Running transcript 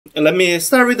let me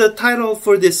start with the title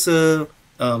for this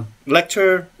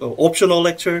lecture, or optional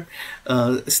lecture,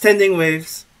 standing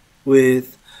waves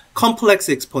with complex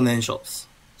exponentials.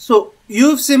 So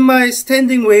you've seen my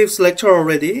standing waves lecture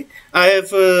already. I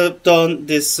have done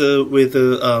this with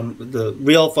the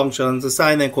real functions, the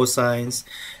sine and cosines.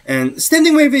 And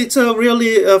standing wave, it's a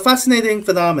really fascinating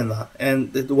phenomena,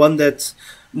 and the one that's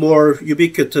more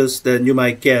ubiquitous than you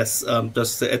might guess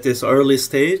just at this early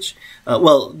stage.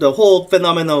 Well, the whole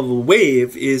phenomenon of a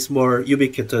wave is more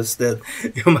ubiquitous than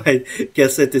you might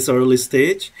guess at this early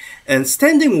stage. And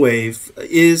standing wave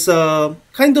is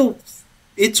kind of,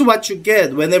 it's what you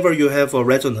get whenever you have a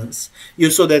resonance. You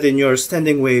saw that in your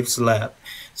standing waves lab.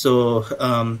 So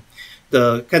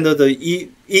the kind of the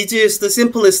easiest, the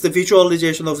simplest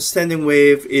visualization of standing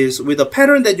wave is with a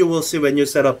pattern that you will see when you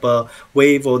set up a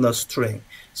wave on a string.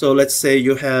 So let's say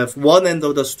you have one end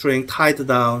of the string tied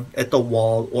down at the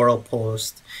wall or a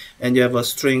post, and you have a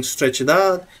string stretched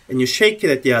out, and you shake it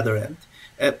at the other end.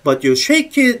 But you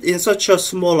shake it in such a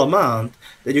small amount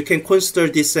that you can consider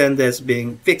this end as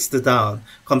being fixed down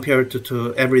compared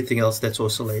to everything else that's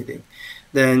oscillating.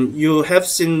 Then you have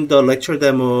seen the lecture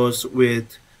demos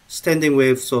with standing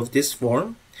waves of this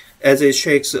form. As it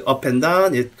shakes up and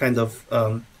down, it kind of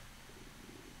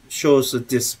shows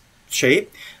this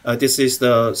shape. This is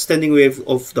the standing wave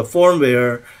of the form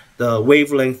where the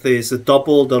wavelength is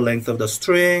double the length of the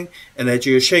string, and as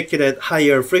you shake it at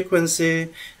higher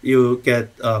frequency, you get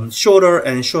shorter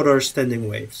and shorter standing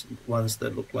waves, ones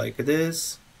that look like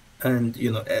this. And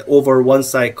over one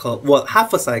cycle, well,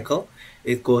 half a cycle,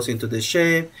 it goes into this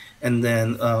shape, and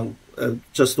then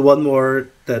just one more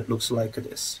that looks like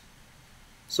this.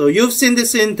 So you've seen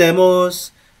this in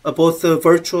demos, both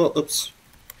virtual. Oops.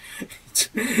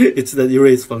 It's the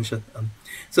erase function.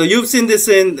 So you've seen this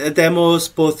in demos,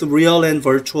 both real and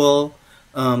virtual.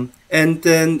 And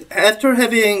then after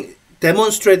having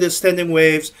demonstrated standing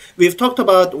waves, we've talked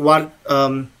about what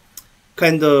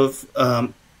kind of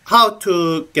how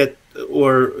to get,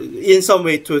 or in some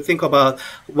way to think about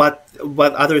what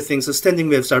other things the standing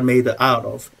waves are made out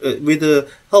of. With the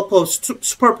help of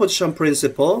superposition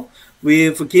principle,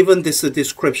 we've given this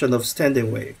description of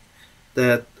standing wave.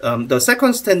 That the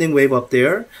second standing wave up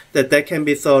there, that can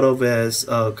be thought of as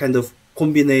a kind of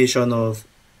combination of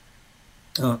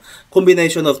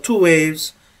two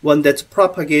waves, one that's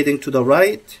propagating to the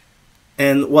right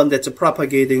and one that's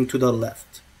propagating to the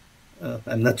left.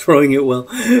 I'm not drawing it well.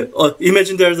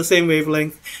 Imagine they're the same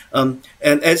wavelength. And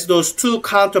as those two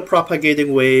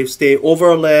counter-propagating waves, they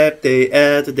overlap, they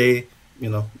add, they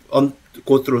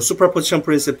go through superposition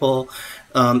principle.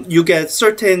 You get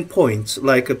certain points,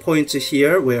 like a point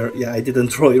here where, I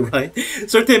didn't draw it right.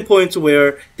 Certain points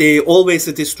where they always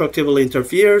destructively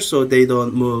interfere, so they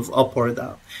don't move up or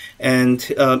down. And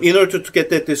in order to get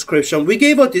that description, we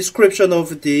gave a description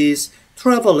of these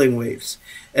traveling waves.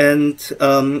 And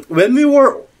when we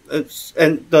were,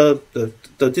 and the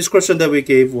description that we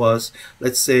gave was,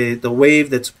 let's say, the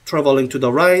wave that's traveling to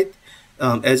the right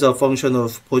as a function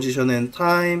of position and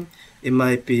time. It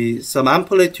might be some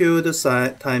amplitude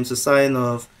times the sine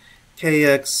of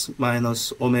kx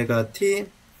minus omega t.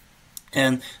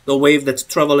 And the wave that's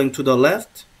traveling to the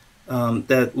left,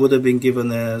 that would have been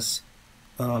given as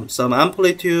some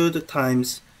amplitude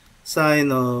times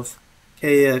sine of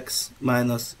kx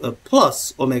minus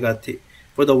plus omega t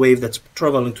for the wave that's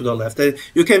traveling to the left. And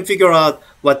you can figure out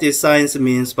what this science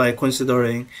means by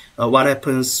considering what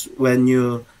happens when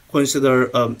you consider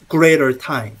greater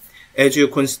time. As you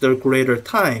consider greater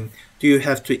time, do you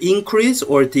have to increase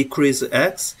or decrease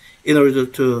x in order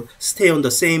to stay on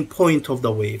the same point of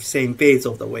the wave, same phase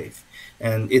of the wave?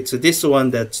 And it's this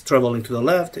one that's traveling to the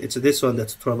left, it's this one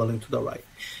that's traveling to the right.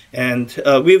 And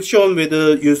we've shown with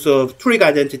the use of trig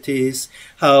identities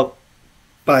how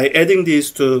by adding these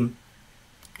two,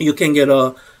 you can get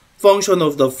a function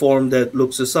of the form that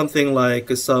looks something like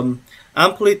some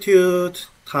amplitude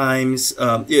times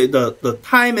the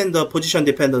time and the position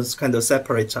dependence kind of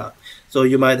separates out. So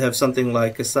you might have something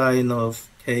like a sine of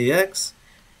kx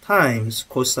times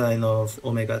cosine of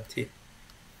omega t.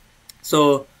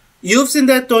 So you've seen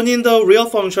that done in the real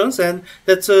functions, and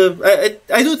that's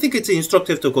I do think it's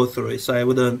instructive to go through it. So I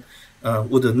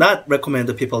would not recommend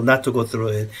the people not to go through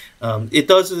it. It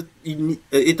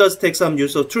does take some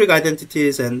use of trig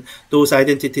identities, and those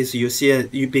identities you see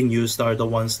being used are the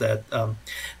ones that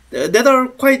are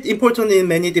quite important in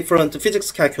many different physics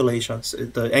calculations.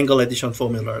 The angle addition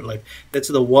formula, like that's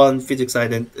the one physics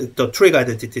the trig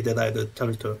identity that I tell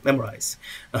you to memorize.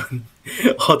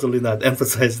 Oddly not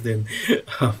emphasized in.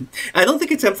 I don't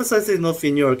think it's emphasized enough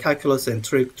in your calculus and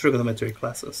trigonometry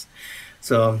classes.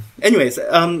 So anyways,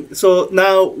 so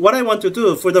now what I want to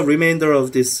do for the remainder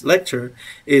of this lecture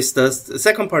is the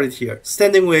second part here,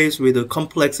 standing waves with the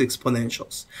complex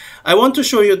exponentials. I want to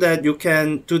show you that you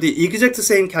can do the exact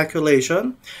same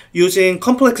calculation using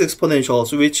complex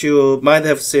exponentials, which you might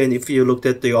have seen if you looked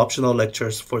at the optional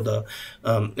lectures for the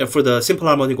simple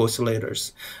harmonic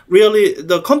oscillators. Really,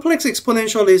 the complex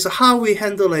exponential is how we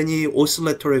handle any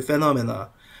oscillatory phenomena.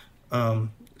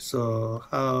 So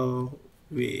how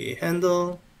we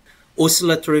handle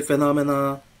oscillatory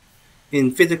phenomena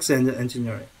in physics and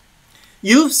engineering.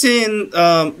 You've seen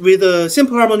with the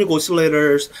simple harmonic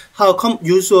oscillators how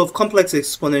use of complex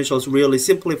exponentials really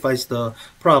simplifies the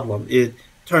problem. It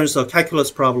turns a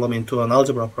calculus problem into an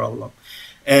algebra problem.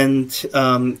 And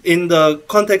in the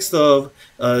context of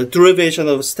derivation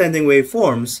of standing wave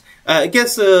forms, I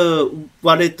guess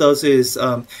what it does is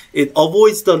it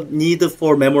avoids the need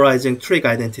for memorizing trig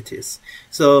identities.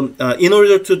 So in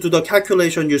order to do the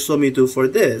calculation you saw me do for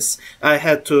this, I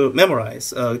had to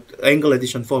memorize angle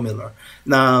addition formula.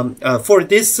 Now, for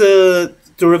this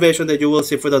derivation that you will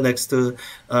see for the next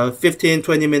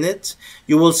 15-20 minutes,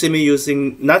 you will see me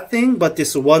using nothing but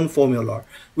this one formula,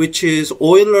 which is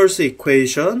Euler's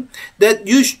equation that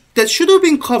that should have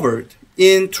been covered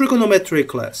in trigonometry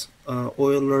class.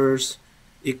 Euler's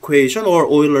equation or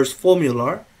Euler's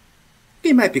formula.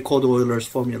 It might be called Euler's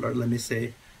formula. Let me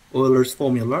say Euler's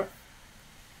formula.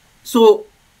 So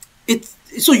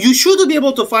you should be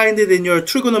able to find it in your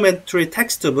trigonometry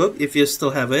textbook if you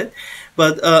still have it.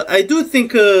 But I do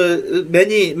think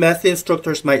many math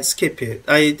instructors might skip it.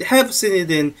 I have seen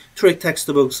it in trig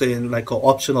textbooks in like an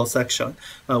optional section,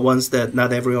 ones that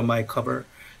not everyone might cover.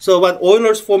 So what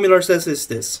Euler's formula says is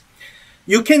this.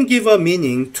 You can give a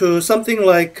meaning to something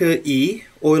like E,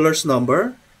 Euler's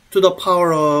number, to the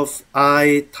power of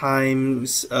I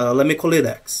times, let me call it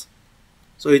X.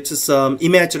 So it's some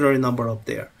imaginary number up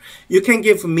there. You can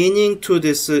give meaning to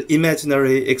this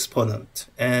imaginary exponent.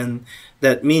 And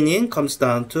that meaning comes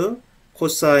down to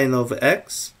cosine of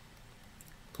X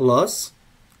plus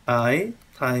I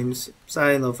times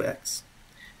sine of X.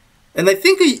 And I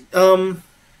think,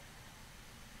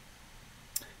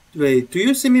 wait, do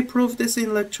you see me prove this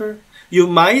in lecture? You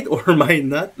might or might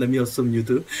not. Let me assume you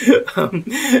do.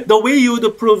 The way you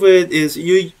would prove it is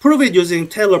you prove it using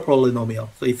Taylor polynomial.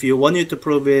 So if you wanted to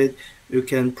prove it, you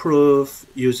can prove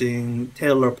using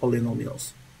Taylor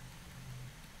polynomials.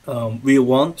 We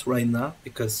won't right now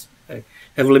because I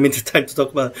have limited time to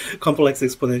talk about complex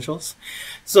exponentials.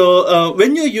 So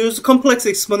when you use complex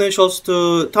exponentials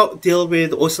to deal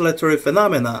with oscillatory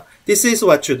phenomena, this is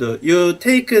what you do. You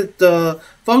take the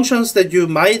functions that you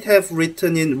might have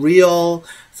written in real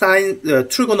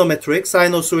trigonometric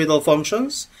sinusoidal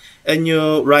functions, and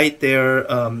you write there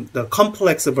the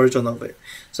complex version of it.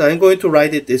 So I'm going to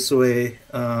write it this way.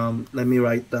 Let me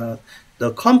write that.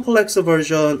 The complex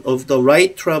version of the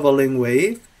right traveling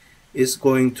wave is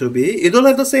going to be, it will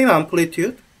have the same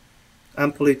amplitude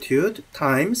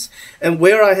times, and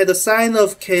where I had the sine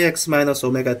of kx minus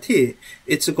omega t,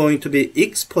 it's going to be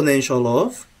exponential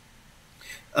of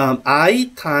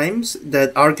I times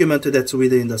that argument that's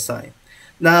within the sine.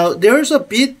 Now, there's a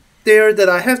bit there that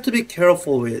I have to be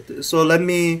careful with, so let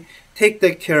me take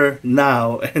that care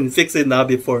now and fix it now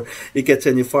before it gets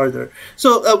any farther.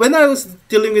 So when I was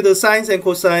dealing with the sines and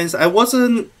cosines, I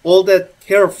wasn't all that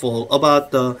careful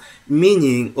about the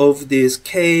meaning of this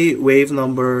k wave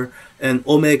number and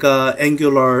omega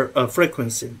angular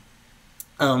frequency.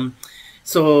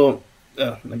 So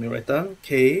let me write down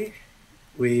k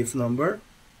wave number,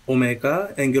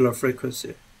 omega angular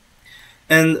frequency.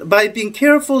 And by being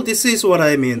careful, this is what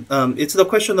I mean. It's the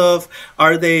question of,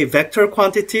 are they vector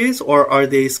quantities or are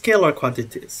they scalar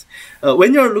quantities?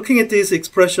 When you're looking at these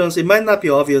expressions, it might not be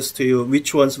obvious to you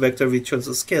which one's vector, which one's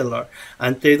scalar,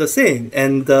 and they're the same.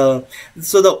 And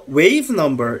so the wave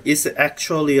number is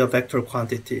actually a vector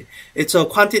quantity. It's a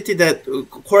quantity that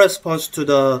corresponds to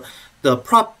the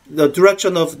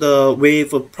direction of the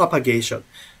wave of propagation.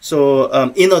 So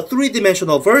in a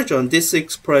three-dimensional version, this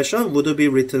expression would be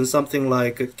written something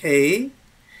like k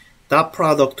dot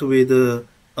product with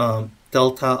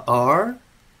delta r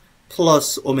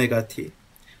plus omega t.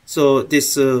 So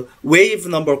this wave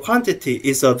number quantity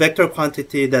is a vector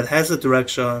quantity that has a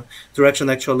direction. Direction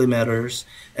actually matters.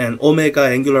 And omega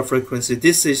angular frequency,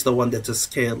 this is the one that's a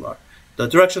scalar. The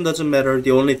direction doesn't matter. The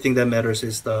only thing that matters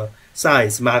is the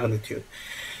size, magnitude.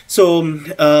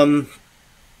 So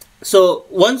so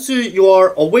once you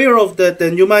are aware of that,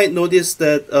 then you might notice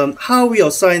that how we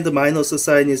assign the minus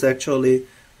sign is actually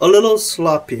a little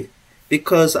sloppy,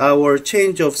 because our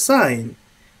change of sign,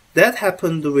 that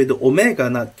happened with omega,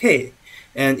 not k.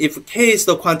 And if k is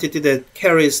the quantity that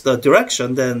carries the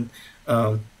direction, then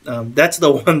that's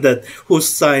the one that whose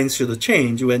sign should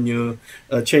change when you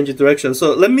change the direction.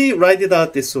 So let me write it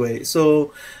out this way.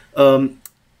 So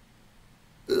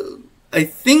I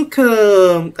think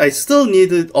I still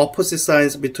needed opposite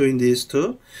signs between these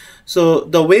two. So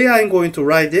the way I'm going to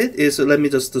write it is, let me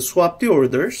just swap the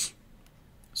orders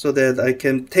so that I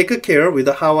can take care with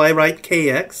how I write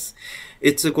kx.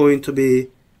 It's going to be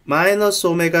minus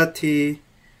omega t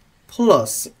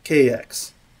plus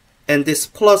kx. And this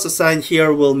plus sign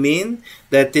here will mean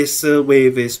that this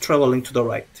wave is traveling to the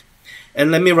right.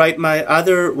 And let me write my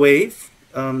other wave.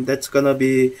 That's going to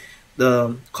be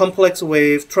the complex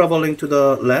wave traveling to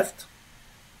the left.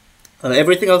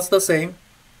 Everything else the same.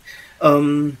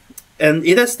 And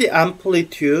it has the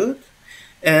amplitude.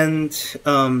 And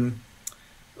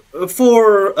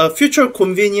for future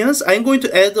convenience, I'm going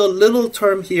to add a little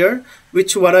term here,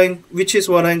 which is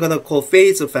what I'm going to call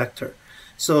phase factor.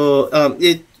 So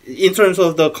in terms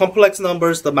of the complex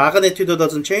numbers, the magnitude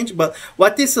doesn't change, but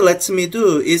what this lets me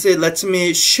do is it lets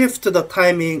me shift the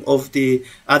timing of the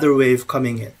other wave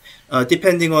coming in.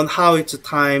 Depending on how it's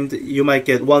timed, you might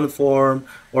get one form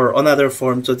or another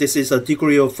form. So this is a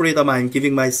degree of freedom I'm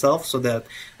giving myself so that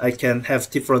I can have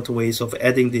different ways of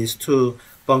adding these two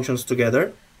functions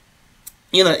together.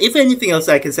 You know, if anything else,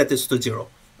 I can set this to 0.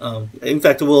 In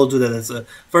fact, we'll do that as a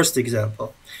first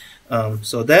example.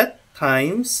 So that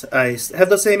times, I have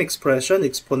the same expression,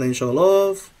 exponential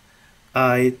of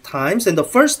I times, and the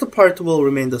first part will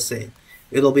remain the same.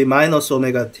 It'll be minus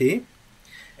omega t.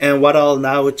 And what I'll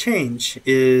now change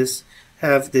is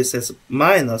have this as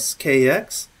minus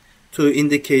kx to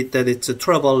indicate that it's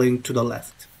traveling to the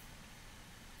left.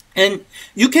 And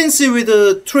you can see with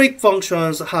the trig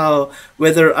functions how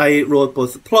whether I wrote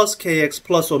both plus kx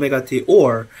plus omega t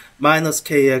or minus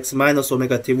kx minus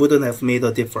omega t wouldn't have made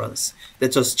a difference.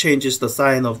 That just changes the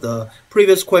sign of the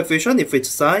previous coefficient if it's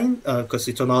sine, because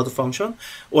it's an odd function,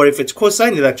 or if it's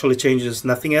cosine, it actually changes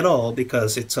nothing at all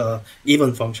because it's an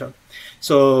even function.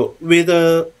 So with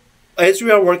as we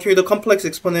are working with the complex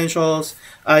exponentials,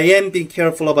 I am being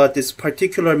careful about this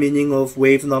particular meaning of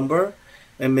wave number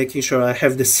and making sure I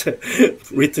have this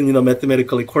written in a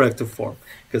mathematically correct form,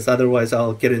 because otherwise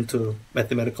I'll get into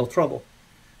mathematical trouble.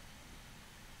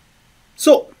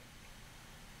 So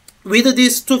with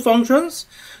these two functions,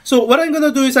 so what I'm going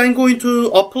to do is I'm going to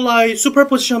apply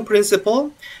superposition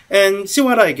principle and see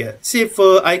what I get. See if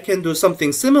I can do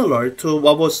something similar to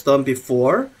what was done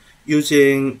before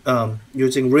using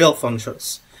real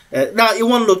functions. Now it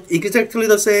won't look exactly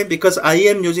the same because I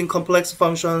am using complex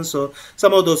functions, so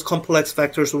some of those complex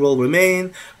factors will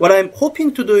remain. What I'm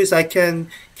hoping to do is I can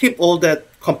keep all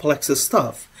that complex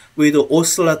stuff with the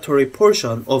oscillatory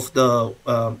portion of the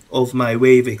of my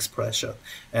wave expression,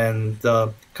 and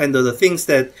kind of the things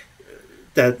that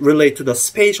relate to the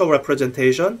spatial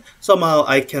representation. Somehow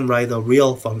I can write a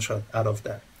real function out of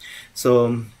that.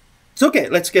 So it's okay.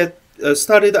 Let's get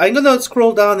started. I'm gonna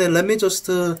scroll down and let me just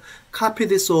copy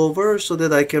this over so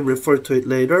that I can refer to it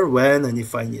later when and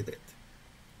if I need it.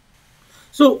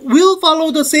 So we'll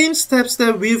follow the same steps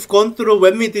that we've gone through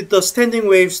when we did the standing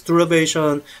waves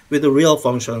derivation with the real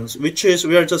functions, which is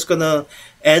we are just gonna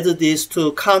add these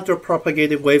two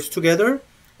counter-propagating waves together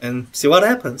and see what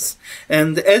happens.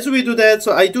 And as we do that,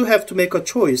 so I do have to make a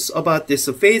choice about this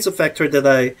phase factor that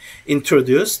I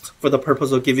introduced for the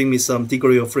purpose of giving me some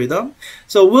degree of freedom.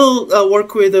 So we'll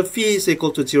work with phi is equal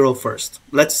to 0 first.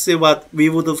 Let's see what we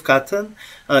would have gotten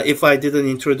if I didn't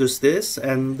introduce this,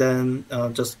 and then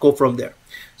just go from there.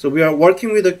 So we are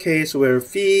working with a case where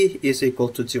phi is equal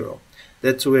to 0.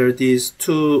 That's where these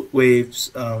two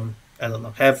waves, I don't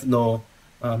know, have no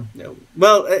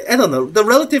well, I don't know. The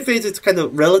relative phase is kind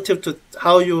of relative to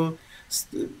how you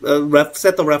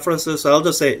set the references. So I'll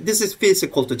just say this is phi is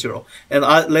equal to 0. And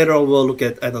later on we'll look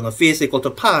at, I don't know, phi is equal to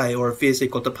pi or phi is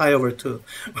equal to pi over 2.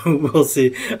 We'll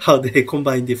see how they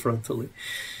combine differently.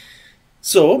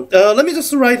 So let me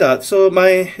just write that. So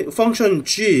my function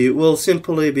g will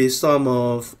simply be sum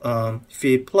of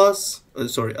phi plus,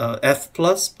 f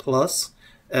plus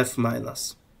f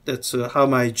minus. That's how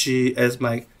my g as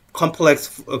my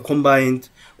complex combined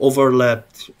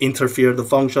overlapped interfered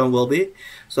function will be.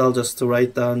 So I'll just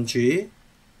write down g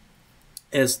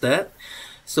as that.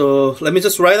 So let me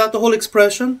just write out the whole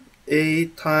expression. A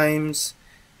times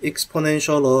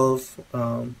exponential of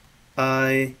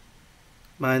I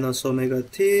minus omega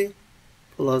t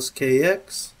plus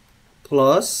kx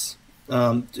plus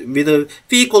with a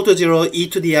phi equal to 0, e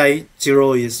to the I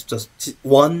 0 is just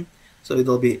 1. So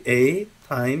it'll be a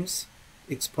times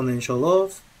exponential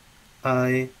of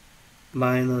I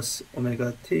minus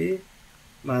omega t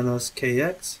minus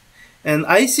kx. And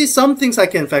I see some things I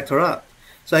can factor out.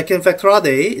 So I can factor out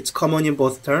a, it's common in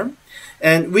both terms.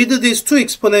 And with these two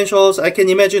exponentials, I can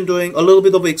imagine doing a little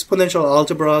bit of exponential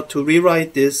algebra to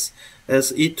rewrite this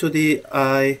as e to the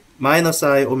I minus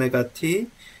I omega t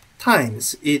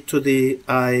times e to the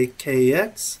I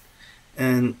kx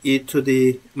and e to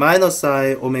the minus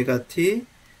I omega t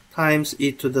times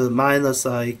e to the minus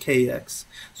I kx.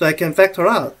 So I can factor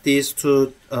out these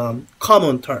two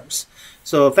common terms.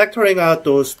 So factoring out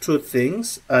those two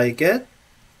things, I get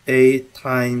a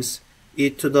times e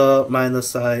to the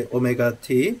minus I omega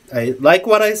t. I like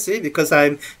what I see because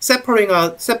I'm separating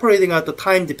out the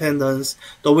time dependence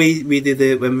the way we did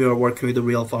it when we were working with the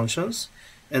real functions.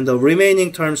 And the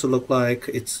remaining terms look like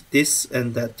it's this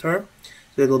and that term.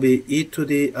 So it'll be e to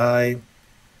the I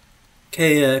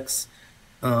kx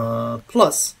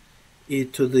plus e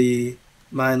to the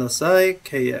minus I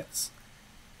kx.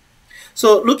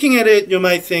 So looking at it, you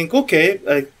might think, okay,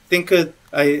 I think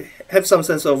I have some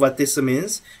sense of what this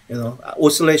means. You know,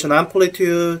 oscillation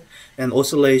amplitude and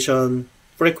oscillation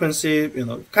frequency. You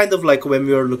know, kind of like when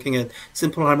we were looking at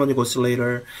simple harmonic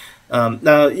oscillator.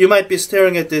 Now you might be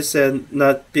staring at this and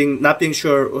not being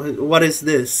sure what is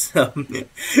this.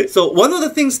 So one of the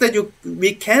things that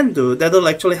we can do that will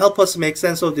actually help us make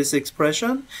sense of this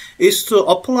expression is to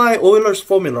apply Euler's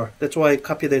formula. That's why I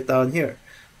copied it down here,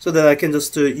 so that I can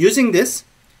just using this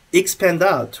expand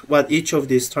out what each of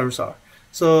these terms are.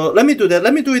 So let me do that.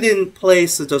 Let me do it in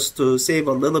place just to save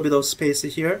a little bit of space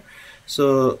here.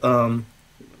 So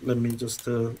let me just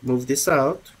move this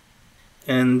out.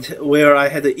 And where I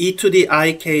had the e to the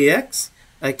I kx,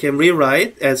 I can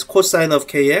rewrite as cosine of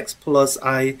kx plus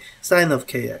I sine of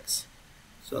kx.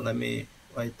 So let me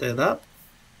write that up.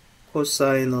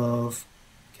 Cosine of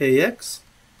kx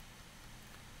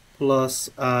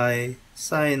plus I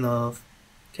sine of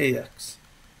kx.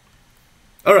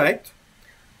 All right.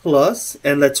 Plus,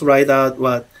 and let's write out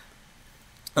what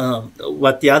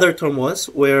the other term was,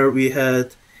 where we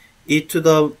had e to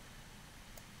the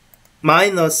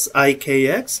minus I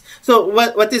kx. So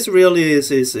what this really is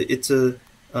it's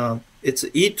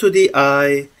e to the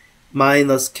I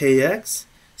minus kx.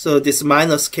 So this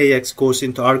minus kx goes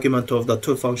into argument of the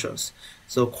two functions.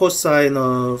 So cosine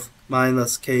of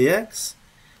minus kx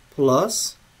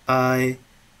plus I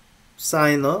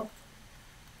sine of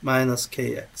minus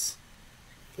kx.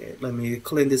 Okay, let me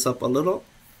clean this up a little.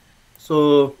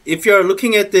 So if you're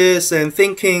looking at this and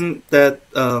thinking that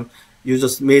you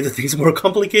just made things more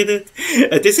complicated,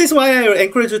 this is why I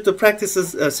encourage you to practice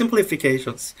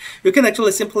simplifications. You can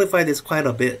actually simplify this quite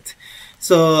a bit.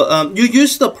 So you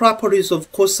use the properties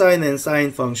of cosine and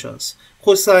sine functions.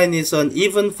 Cosine is an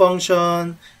even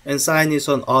function and sine is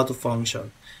an odd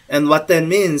function. And what that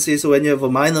means is when you have a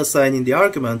minus sign in the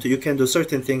argument, you can do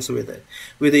certain things with it.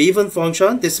 With the even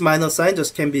function, this minus sign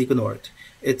just can be ignored.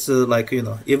 It's like, you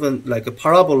know, even like a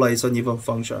parabola is an even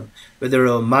function. Whether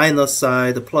a minus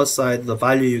side, the plus side, the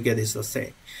value you get is the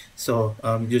same. So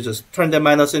you just turn the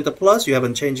minus into plus, you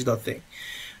haven't changed a thing.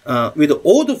 With the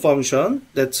odd function,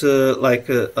 that's like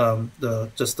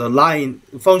just a line,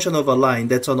 function of a line,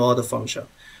 that's an odd function.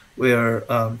 Where,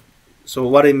 so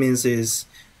what it means is,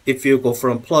 if you go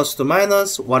from plus to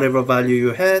minus, whatever value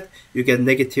you had, you get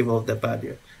negative of that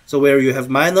value. So where you have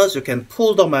minus, you can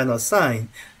pull the minus sign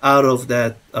out of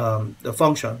that the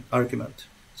function argument.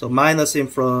 So minus in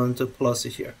front, plus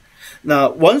here. Now,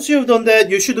 once you've done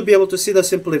that, you should be able to see the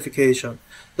simplification.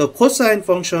 The cosine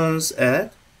functions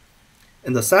and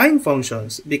the sine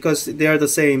functions, because they are the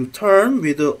same term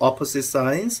with the opposite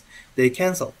signs, they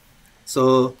cancel.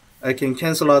 So I can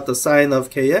cancel out the sine of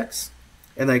kx,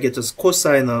 and I get just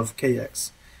cosine of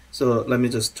kx. So let me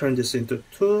just turn this into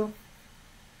 2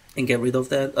 and get rid of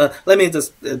that. Let me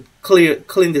just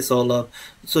clean this all up.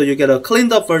 So you get a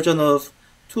cleaned up version of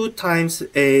 2 times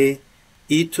a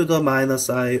e to the minus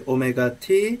I omega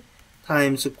t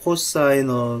times cosine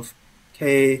of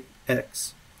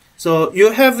kx. So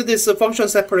you have this function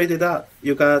separated out.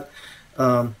 You got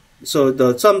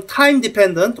some time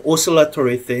dependent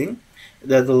oscillatory thing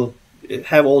that will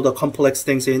have all the complex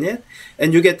things in it,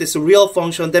 and you get this real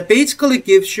function that basically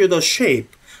gives you the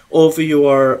shape of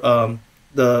your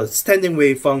the standing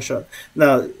wave function.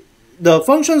 Now, the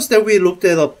functions that we looked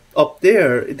at up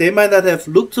there, they might not have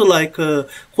looked like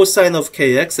cosine of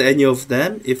kx, any of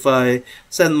them, if I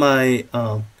set my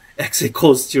x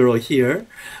equals 0 here.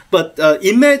 But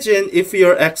imagine if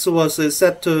your x was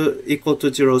set to equal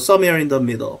to 0 somewhere in the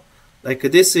middle. Like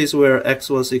this is where x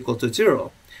was equal to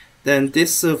 0. Then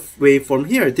this waveform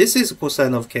here, this is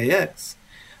cosine of kx.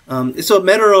 It's a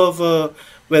matter of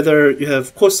whether you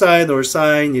have cosine or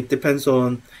sine. It depends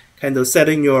on kind of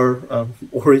setting your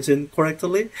origin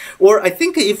correctly. Or I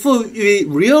think if we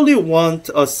really want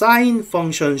a sine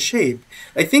function shape,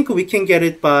 I think we can get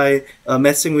it by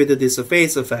messing with this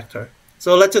phase factor.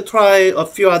 So let's try a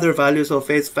few other values of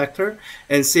phase factor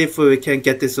and see if we can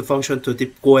get this function to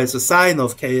go as a sine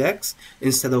of kx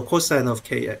instead of cosine of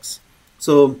kx.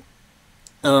 So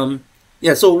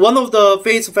yeah, so one of the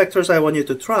phase factors I want you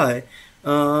to try,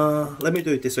 let me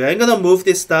do it this way. I'm going to move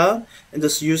this down and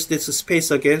just use this space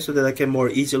again so that I can more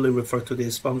easily refer to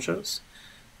these functions.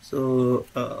 So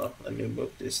let me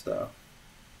move this down.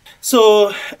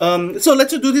 So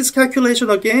let's do this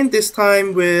calculation again, this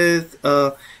time with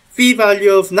phi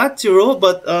value of not 0,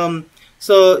 but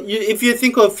if you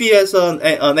think of phi as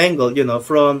an angle, you know,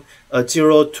 from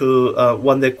 0 to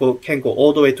one that can go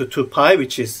all the way to 2 pi,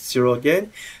 which is 0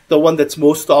 again. The one that's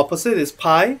most opposite is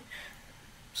pi.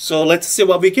 So let's see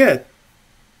what we get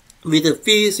with the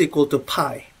phi is equal to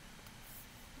pi.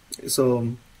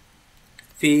 So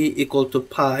phi equal to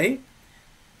pi.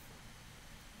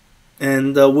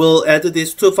 And we'll add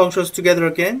these two functions together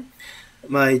again.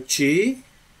 My g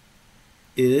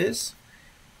is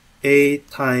a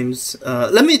times,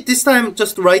 let me this time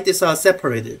just write this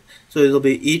separated. So it'll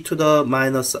be e to the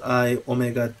minus I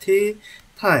omega t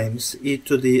times e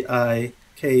to the I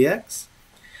kx.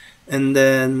 And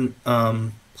then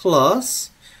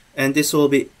plus, and this will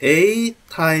be a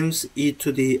times e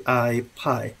to the I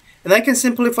pi. And I can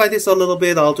simplify this a little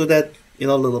bit. I'll do that in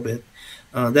a little bit.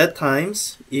 That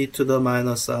times e to the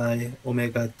minus I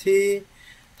omega t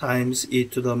times e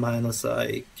to the minus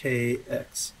I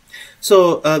kx.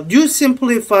 So you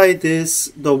simplify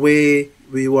this the way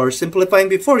we were simplifying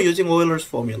before using Euler's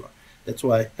formula. That's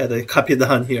why I had a copy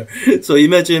down here. So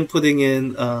imagine putting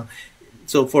in,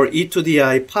 so for e to the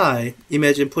I pi,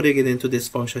 imagine putting it into this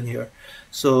function here.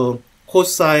 So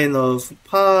cosine of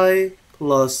pi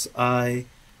plus I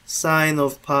sine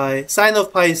of pi. Sine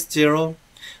of pi is 0.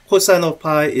 Cosine of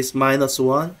pi is minus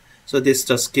 1. So this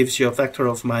just gives you a factor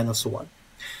of minus 1.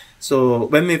 So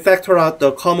when we factor out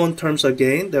the common terms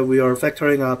again that we are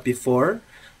factoring out before,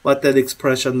 what that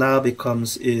expression now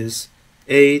becomes is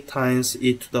a times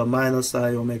e to the minus I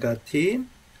omega t.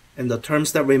 And the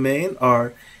terms that remain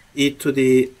are e to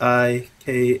the I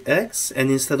kx.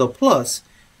 And instead of plus,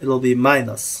 it will be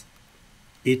minus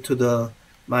e to the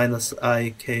minus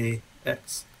I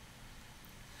kx.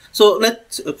 So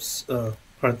let's,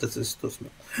 parenthesis too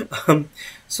small.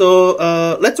 So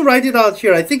let's write it out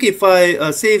here. I think if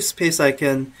I save space, I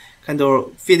can kind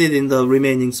of fit it in the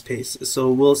remaining space. So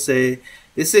we'll say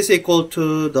this is equal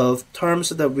to the terms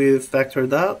that we've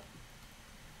factored out.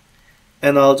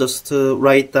 And I'll just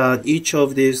write down each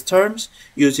of these terms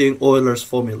using Euler's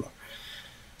formula.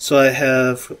 So I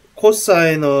have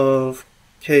cosine of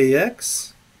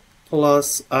kx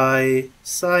plus I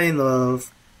sine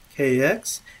of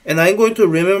kx. And I'm going to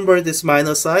remember this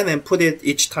minus sign and put it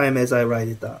each time as I write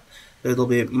it down. It'll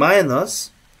be minus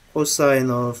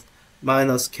cosine of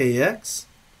minus kx,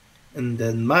 and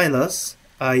then minus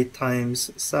I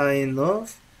times sine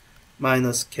of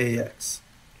minus kx.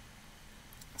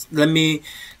 Let me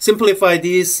simplify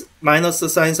these minus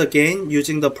signs again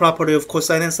using the property of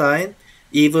cosine and sine,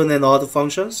 even and odd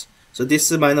functions. So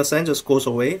this minus sign just goes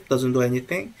away, doesn't do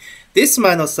anything. This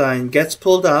minus sign gets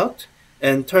pulled out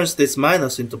and turns this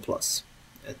minus into plus.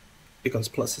 It becomes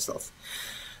plus itself.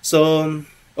 So,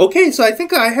 okay, so I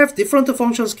think I have different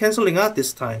functions canceling out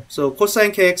this time. So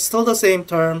cosine kx, still the same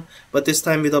term, but this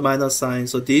time with a minus sign.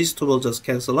 So these two will just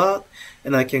cancel out,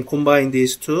 and I can combine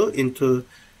these two into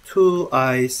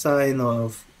 2I sine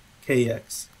of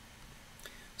kx.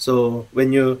 So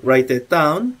when you write that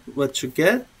down, what you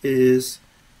get is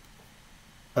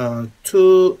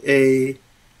 2a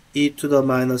e to the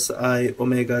minus I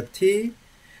omega t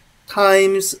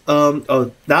times,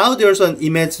 now there's an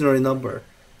imaginary number.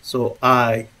 So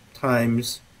I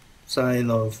times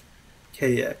sine of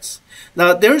kx.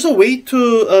 Now there's a way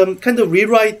to kind of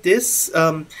rewrite this,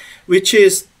 which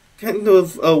is kind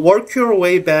of work your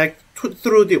way back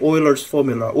through the Euler's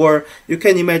formula. Or you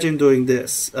can imagine doing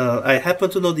this. I happen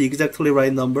to know the exactly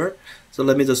right number. So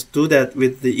let me just do that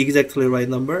with the exactly right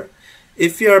number.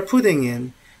 If you are putting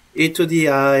in e to the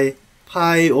I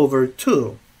pi over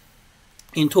 2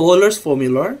 into Euler's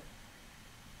formula,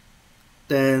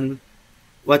 then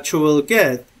what you will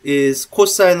get is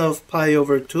cosine of pi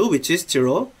over 2, which is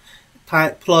 0,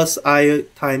 plus I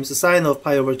times sine of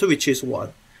pi over 2, which is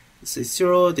 1. This is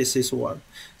 0, this is 1.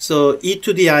 So e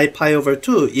to the I pi over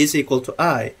 2 is equal to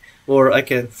I. Or I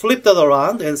can flip that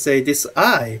around and say this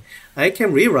I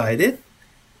can rewrite it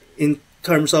in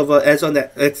terms of as on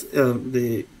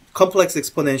the complex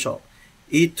exponential.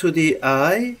 E to the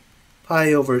I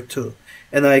pi over 2.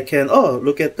 And I can, oh,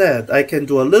 look at that. I can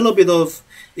do a little bit of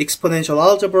exponential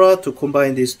algebra to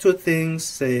combine these two things,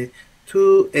 say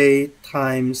 2a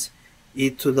times e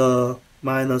to the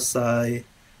minus I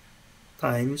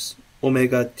times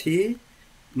omega t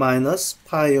minus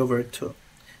pi over 2.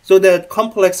 So that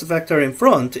complex factor in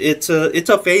front, it's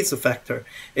a phase factor.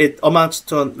 It amounts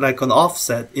to like an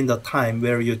offset in the time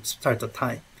where you start the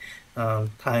time,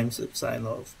 times epsilon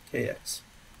of kx.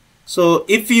 So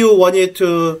if you wanted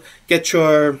to get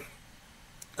your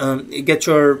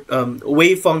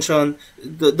wave function,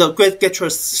 get your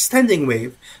standing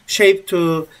wave shape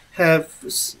to have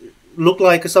look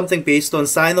like something based on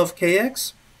sine of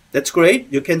kx, that's great.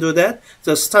 You can do that.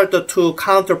 Just start the two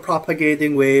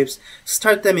counter-propagating waves.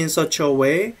 Start them in such a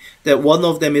way that one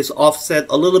of them is offset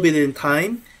a little bit in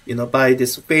time, by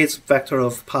this phase factor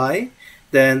of pi.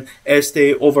 Then as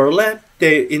they overlap,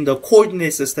 they in the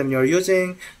coordinate system you're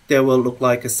using, they will look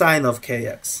like a sine of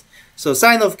kx. So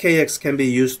sine of kx can be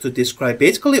used to describe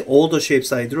basically all the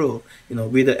shapes I drew,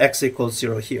 with the x equals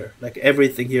 0 here. Like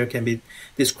everything here can be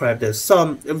described as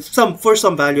some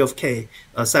value of k,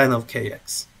 sine of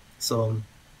kx. So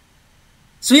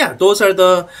yeah, those are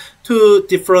the two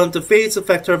different phase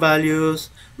factor values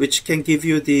which can give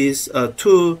you these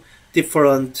two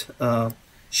different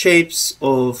shapes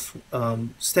of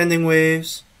standing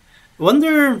waves.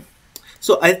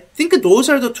 So I think those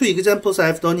are the two examples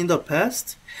I've done in the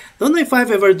past. Don't know if I've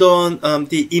ever done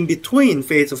the in-between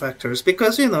phase factors,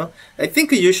 because I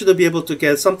think you should be able to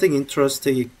get something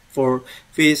interesting for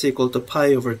phase equal to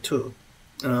pi over 2.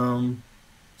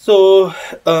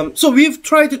 So we've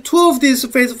tried two of these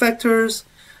phase factors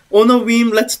on a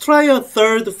whim. Let's try a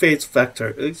third phase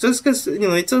factor. It's just because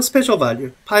it's a special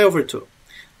value, pi over 2.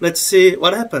 Let's see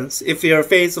what happens if your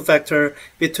phase factor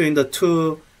between the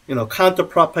two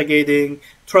counter-propagating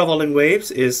traveling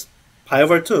waves is pi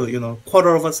over 2,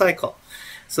 quarter of a cycle.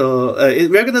 So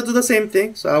we're going to do the same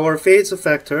thing. So our phase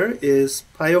factor is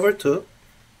pi over 2.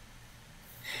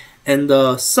 And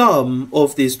the sum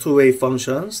of these two wave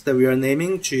functions that we are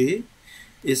naming g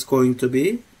is going to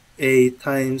be a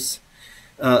times,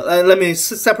 let me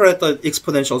separate the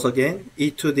exponentials again, e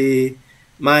to the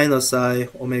minus I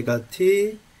omega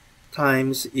t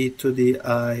times e to the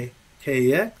I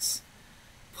kx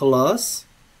plus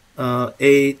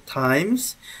a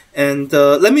times, and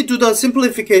let me do the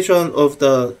simplification of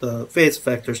the phase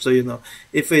factor. So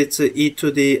if it's e to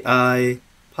the I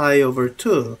pi over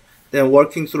 2, then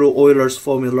working through Euler's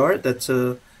formula, that's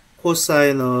a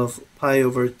cosine of pi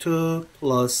over 2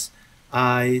 plus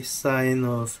I sine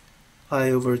of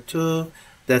pi over 2.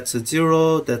 That's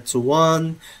 0, that's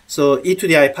 1. So e to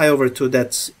the I pi over 2,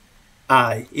 that's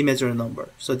I, imaginary number.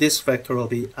 So this factor will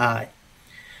be I.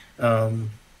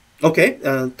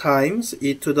 Times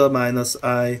e to the minus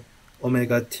I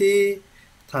omega t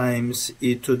times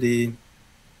e to the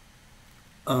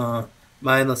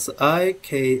minus I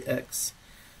kx.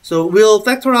 So we'll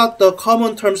factor out the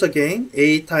common terms again,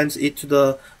 a times e to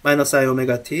the minus I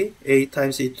omega t, a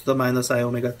times e to the minus I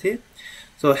omega t.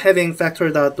 So having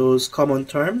factored out those common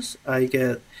terms, I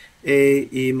get a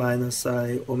e minus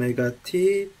I omega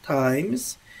t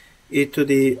times e to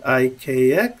the I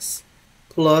kx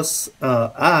plus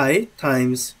I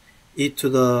times e to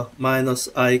the minus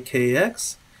I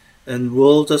kx. And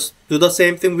we'll just do the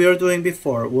same thing we were doing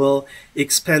before. We'll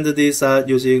expand this out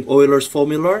using Euler's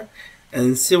formula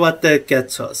and see what that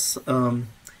gets us.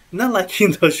 Not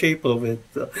liking the shape of it.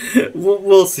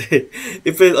 We'll see.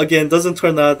 If it again doesn't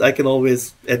turn out, I can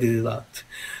always edit it out.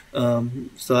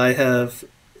 So I have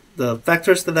the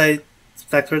factors that I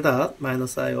factored out,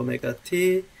 minus I omega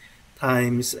t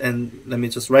times, and let me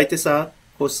just write this out,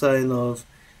 cosine of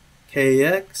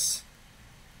kx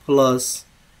plus,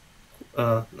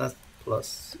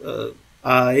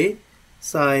 I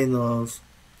sine of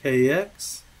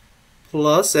kx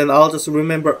plus, and I'll just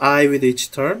remember I with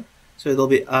each term. So it'll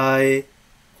be I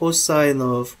cosine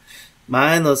of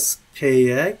minus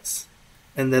kx,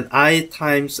 and then I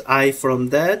times I from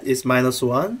that is minus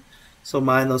 1. So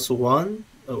minus 1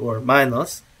 or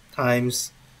minus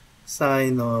times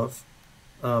sine of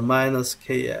minus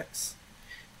kx.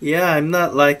 Yeah, I'm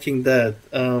not liking that.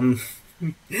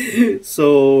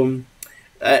 So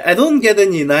I don't get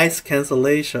any nice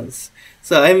cancellations.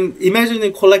 So I'm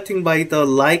imagining collecting by the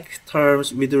like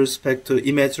terms with respect to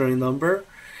imaginary number,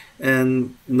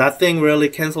 and nothing really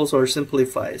cancels or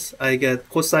simplifies. I get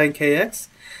cosine kx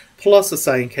plus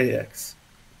sine kx.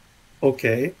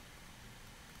 Okay.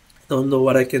 Don't know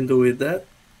what I can do with that.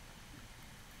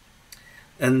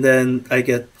 And then I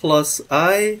get plus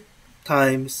I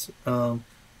times, I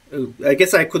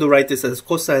guess I could write this as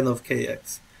cosine of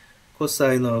kx.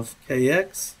 Cosine of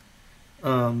kx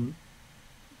um,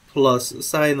 plus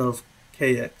sine of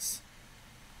kx.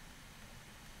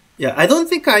 Yeah, I don't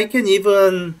think I can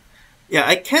even, yeah,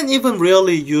 I can't even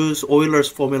really use Euler's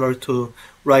formula to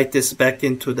write this back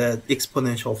into that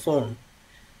exponential form,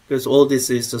 because all this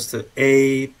is just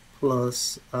a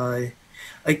plus I.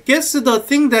 I guess the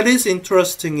thing that is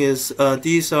interesting is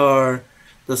these are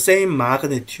the same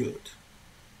magnitude.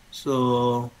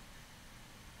 So,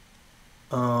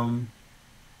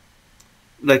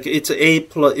 like it's a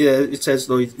plus, yeah, it says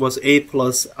though it was a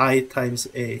plus I times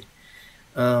a.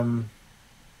 Um,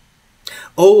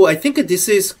 oh, I think this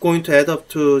is going to add up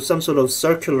to some sort of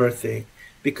circular thing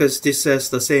because this has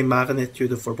the same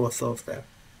magnitude for both of them.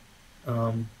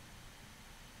 Um,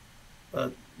 uh,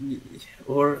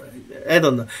 or I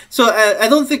don't know. So I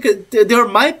don't think there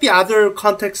might be other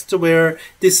contexts where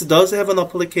this does have an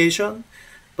application,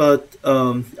 but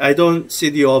I don't see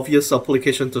the obvious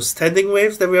application to standing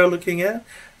waves that we are looking at.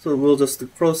 So we'll just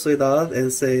cross it out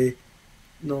and say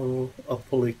no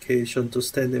application to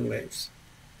standing waves.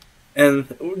 And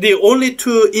the only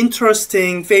two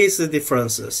interesting phase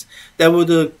differences that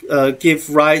would give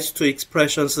rise to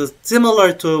expressions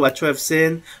similar to what you have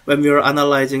seen when we were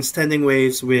analyzing standing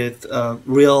waves with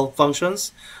real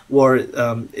functions, or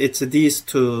it's these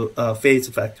two phase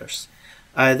vectors.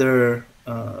 Either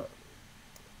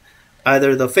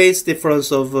the phase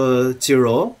difference of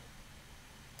 0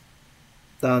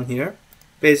 down here,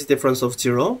 phase difference of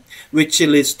 0, which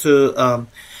leads to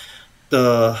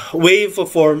the wave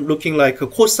form looking like a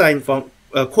cosine of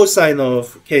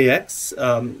kx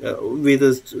with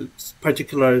a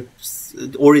particular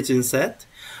origin set,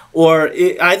 or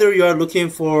either you are looking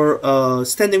for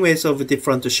standing waves of a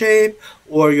different shape,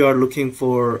 or you are looking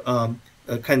for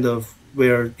a kind of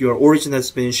where your origin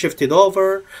has been shifted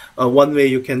over. One way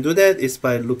you can do that is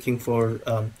by looking for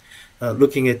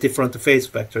looking at different phase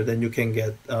vector. Then you can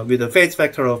get with a phase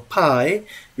vector of pi,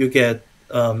 you get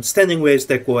standing waves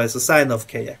that go as a sine of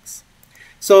kx.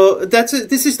 So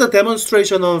this is the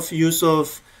demonstration of use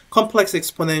of complex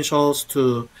exponentials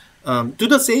to do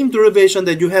the same derivation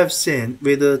that you have seen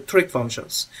with the trig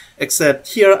functions. Except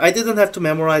here I didn't have to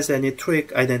memorize any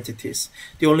trig identities.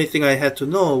 The only thing I had to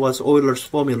know was Euler's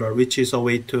formula, which is a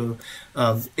way to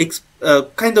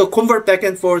kind of convert back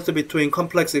and forth between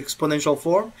complex exponential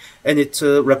form and its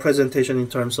representation in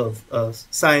terms of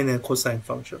sine and cosine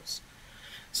functions.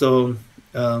 So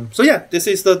yeah, this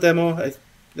is the demo.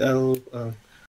 I'll